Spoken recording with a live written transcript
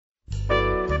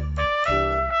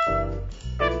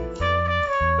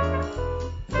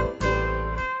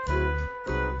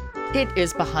It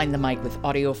is Behind the Mic with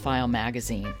AudioFile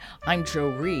magazine. I'm Jo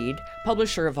Reed,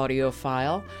 publisher of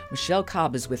AudioFile. Michelle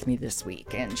Cobb is with me this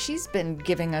week, and she's been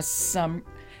giving us some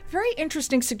very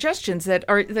interesting suggestions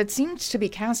that seems to be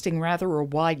casting rather a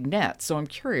wide net. So I'm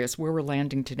curious where we're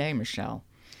landing today, Michelle.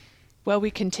 Well, we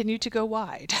continue to go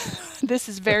wide. This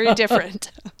is very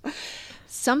different.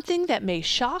 Something that may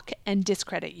shock and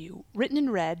discredit you, written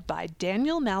and read by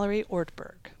Daniel Mallory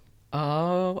Ortberg.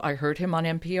 Oh, I heard him on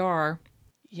NPR.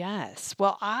 Yes.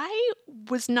 Well, I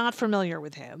was not familiar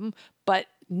with him, but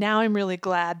now I'm really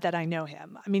glad that I know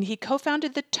him. I mean, he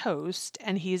co-founded The Toast,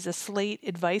 and he's a Slate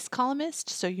advice columnist,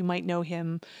 so you might know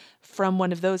him from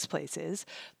one of those places.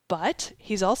 But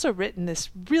he's also written this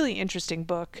really interesting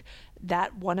book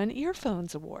that won an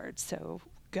Earphones Award, so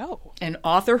go. An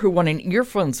author who won an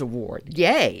Earphones Award.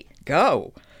 Yay,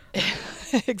 go.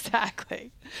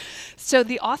 Exactly. So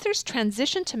the author's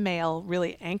transition to mail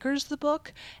really anchors the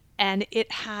book, and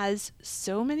it has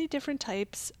so many different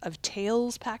types of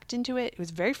tales packed into it. It was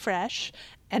very fresh,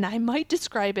 and I might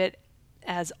describe it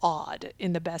as odd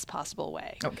in the best possible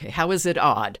way. Okay, how is it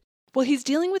odd? Well, he's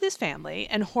dealing with his family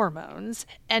and hormones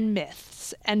and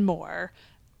myths and more.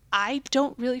 I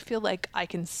don't really feel like I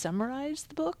can summarize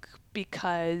the book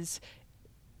because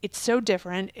it's so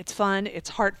different, it's fun,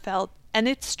 it's heartfelt, and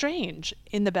it's strange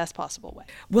in the best possible way.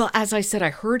 Well, as I said, I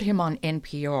heard him on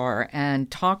NPR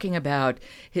and talking about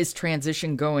his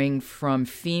transition going from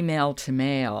female to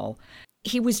male.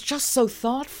 He was just so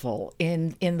thoughtful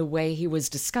in the way he was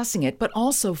discussing it, but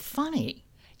also funny.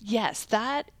 Yes,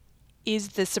 that is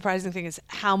the surprising thing, is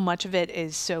how much of it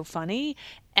is so funny.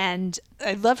 And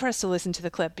I'd love for us to listen to the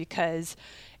clip because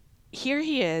here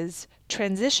he is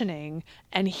transitioning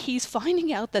and he's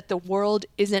finding out that the world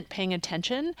isn't paying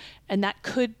attention, and that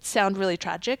could sound really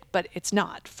tragic, but it's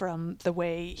not from the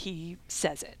way he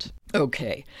says it.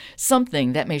 Okay,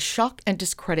 something that may shock and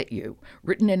discredit you,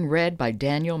 written and read by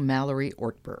Daniel Mallory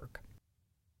Ortberg.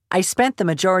 I spent the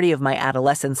majority of my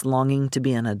adolescence longing to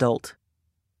be an adult,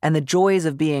 and the joys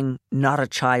of being not a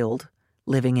child,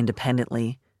 living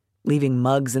independently, leaving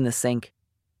mugs in the sink,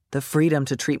 the freedom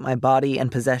to treat my body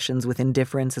and possessions with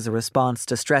indifference as a response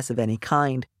to stress of any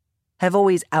kind, have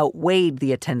always outweighed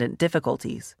the attendant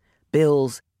difficulties,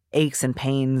 bills, aches and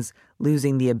pains,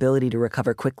 losing the ability to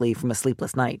recover quickly from a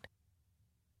sleepless night.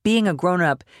 Being a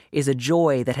grown-up is a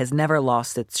joy that has never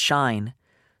lost its shine,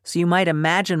 so you might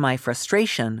imagine my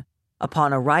frustration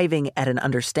upon arriving at an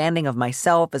understanding of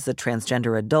myself as a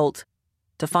transgender adult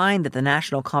to find that the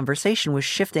national conversation was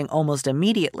shifting almost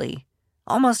immediately,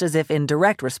 almost as if in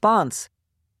direct response,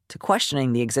 to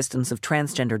questioning the existence of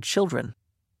transgendered children.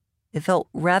 It felt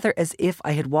rather as if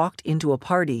I had walked into a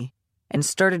party and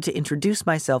started to introduce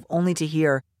myself only to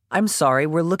hear, "I'm sorry,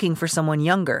 we're looking for someone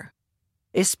younger."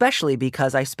 Especially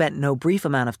because I spent no brief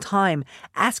amount of time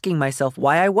asking myself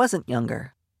why I wasn't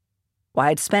younger. Why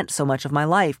I'd spent so much of my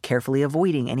life carefully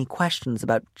avoiding any questions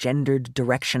about gendered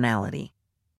directionality.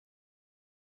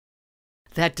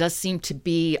 That does seem to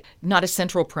be not a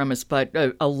central premise, but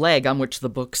a leg on which the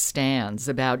book stands,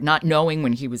 about not knowing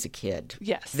when he was a kid.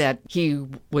 Yes. That he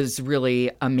was really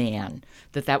a man,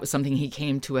 that was something he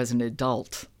came to as an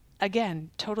adult.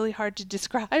 Again, totally hard to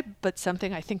describe, but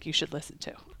something I think you should listen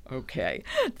to. Okay.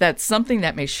 That's Something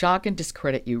That May Shock and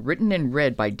Discredit You, written and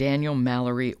read by Daniel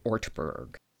Mallory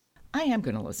Ortberg. I am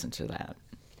going to listen to that.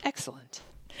 Excellent.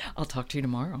 I'll talk to you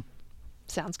tomorrow.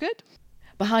 Sounds good.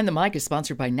 Behind the Mic is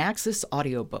sponsored by Naxos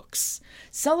Audiobooks.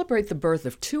 Celebrate the birth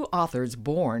of two authors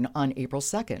born on April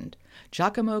 2nd.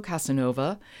 Giacomo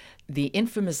Casanova, the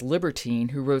infamous libertine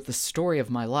who wrote The Story of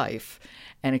My Life,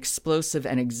 an explosive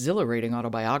and exhilarating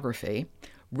autobiography,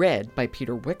 read by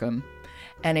Peter Wickham,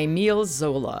 and Emile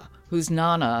Zola, whose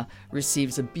Nana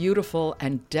receives a beautiful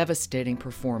and devastating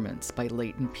performance by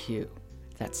Leighton Pugh.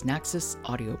 That's Naxos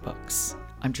Audiobooks.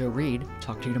 I'm Jo Reed.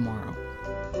 Talk to you tomorrow.